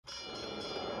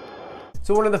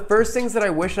So one of the first things that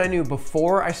I wish I knew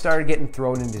before I started getting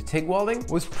thrown into TIG welding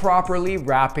was properly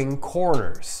wrapping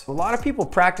corners. A lot of people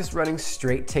practice running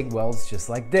straight TIG welds just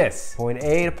like this, point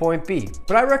A to point B.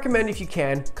 But I recommend, if you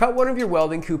can, cut one of your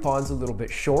welding coupons a little bit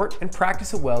short and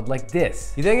practice a weld like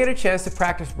this. You then get a chance to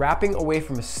practice wrapping away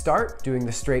from a start, doing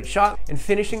the straight shot, and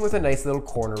finishing with a nice little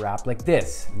corner wrap like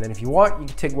this. And then if you want, you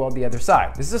can TIG weld the other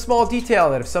side. This is a small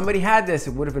detail that if somebody had this,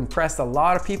 it would have impressed a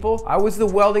lot of people. I was the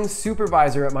welding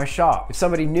supervisor at my shop. If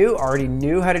somebody already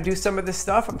knew how to do some of this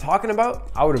stuff I'm talking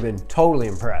about, I would have been totally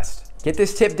impressed. Get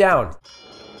this tip down.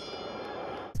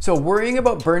 So worrying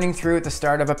about burning through at the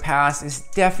start of a pass is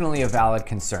definitely a valid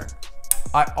concern.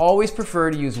 I always prefer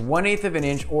to use 1/8 of an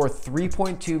inch or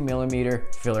 3.2 millimeter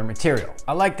filler material.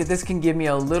 I like that this can give me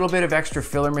a little bit of extra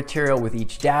filler material with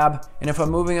each dab, and if I'm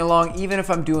moving along, even if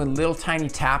I'm doing little tiny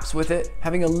taps with it,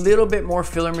 having a little bit more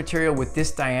filler material with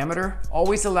this diameter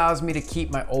always allows me to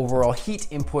keep my overall heat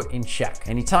input in check.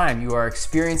 Anytime you are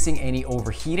experiencing any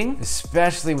overheating,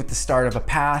 especially with the start of a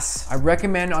pass, I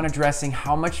recommend on addressing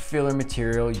how much filler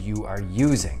material you are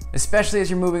using, especially as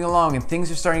you're moving along and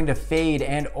things are starting to fade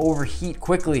and overheat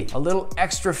quickly. A little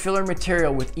extra filler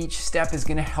material with each step is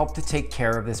gonna help to take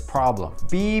care of this problem.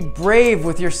 Be brave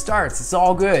with your starts, it's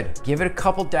all good. Give it a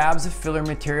couple dabs of filler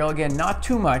material, again, not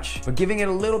too much, but giving it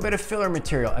a little bit of filler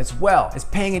material, as well as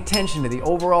paying attention to the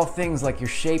overall things like your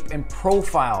shape and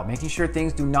profile, making sure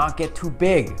things do not get too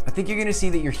big. I think you're gonna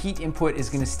see that your heat input is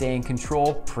gonna stay in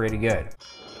control pretty good.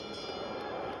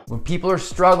 When people are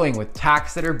struggling with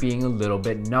tacks that are being a little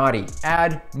bit naughty,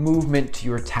 add movement to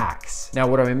your tacks. Now,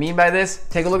 what do I mean by this?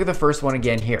 Take a look at the first one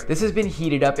again here. This has been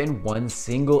heated up in one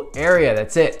single area,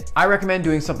 that's it. I recommend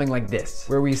doing something like this,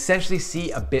 where we essentially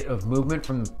see a bit of movement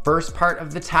from the first part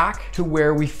of the tack to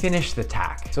where we finish the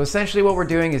tack. So essentially what we're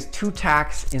doing is 2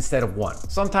 tacks instead of 1.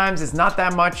 Sometimes it's not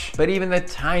that much, but even the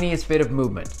tiniest bit of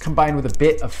movement, combined with a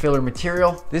bit of filler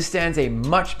material, this stands a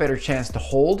much better chance to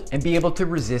hold and be able to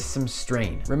resist some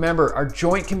strain. Remember, our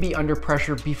joint can be under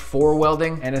pressure before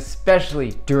welding and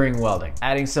especially during welding.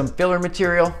 Adding some filler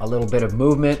material, a little bit of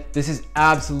movement, this is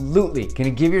absolutely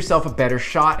gonna give yourself a better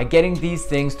shot at getting these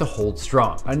things to hold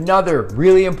strong. Another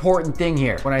really important thing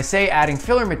here, when I say adding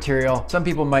filler material, some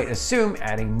people might assume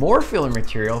adding more filler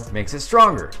material makes it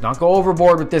stronger. Not go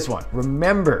overboard with this one.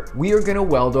 Remember, we are gonna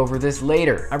weld over this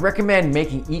later. I recommend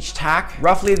making each tack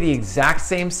roughly the exact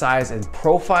same size and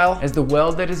profile as the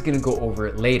weld that is gonna go over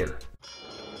it later.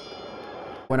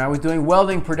 When I was doing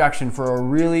welding production for a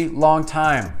really long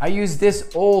time, I used this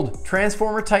old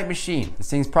transformer type machine. This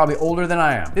thing's probably older than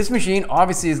I am. This machine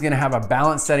obviously is gonna have a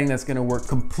balance setting that's gonna work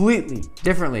completely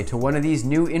differently to one of these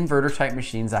new inverter type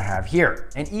machines I have here.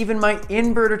 And even my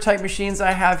inverter type machines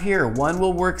I have here, one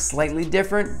will work slightly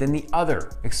different than the other.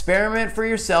 Experiment for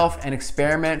yourself and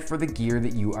experiment for the gear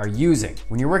that you are using.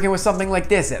 When you're working with something like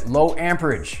this at low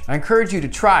amperage, I encourage you to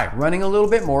try running a little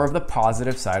bit more of the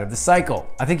positive side of the cycle.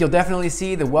 I think you'll definitely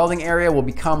see the welding area will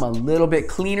become a little bit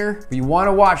cleaner, but you want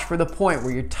to watch for the point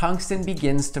where your tungsten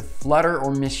begins to flutter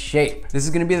or misshape. This is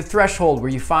going to be the threshold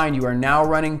where you find you are now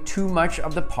running too much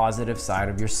of the positive side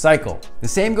of your cycle. The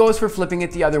same goes for flipping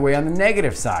it the other way on the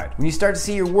negative side. When you start to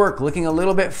see your work looking a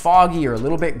little bit foggy or a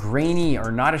little bit grainy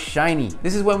or not as shiny,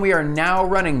 this is when we are now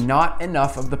running not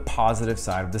enough of the positive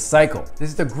side of the cycle.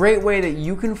 This is a great way that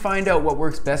you can find out what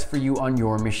works best for you on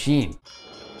your machine.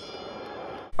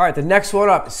 All right, the next one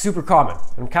up is super common.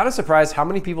 I'm kind of surprised how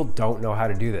many people don't know how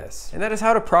to do this. And that is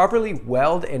how to properly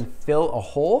weld and fill a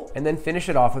hole and then finish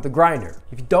it off with a grinder.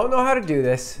 If you don't know how to do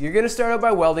this, you're gonna start out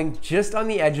by welding just on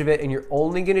the edge of it and you're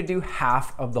only gonna do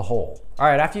half of the hole. All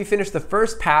right, after you finish the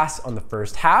first pass on the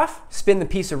first half, spin the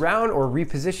piece around or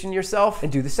reposition yourself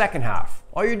and do the second half.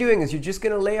 All you're doing is you're just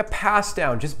gonna lay a pass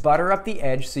down, just butter up the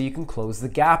edge so you can close the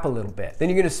gap a little bit. Then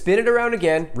you're gonna spin it around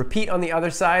again, repeat on the other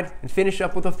side, and finish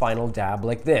up with a final dab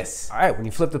like this. All right, when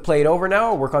you flip the plate over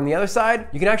now, work on the other side,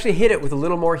 you can actually hit it with a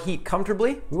little more heat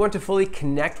comfortably. We want to fully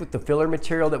connect with the filler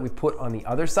material that we put on the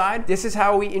other side. This is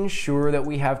how we ensure that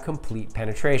we have complete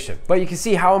penetration. But you can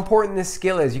see how important this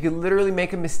skill is. You can literally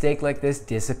make a mistake like this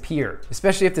disappear,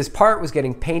 especially if this part was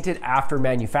getting painted after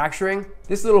manufacturing.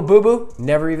 This little boo-boo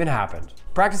never even happened.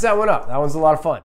 Practice that one up. That one's a lot of fun.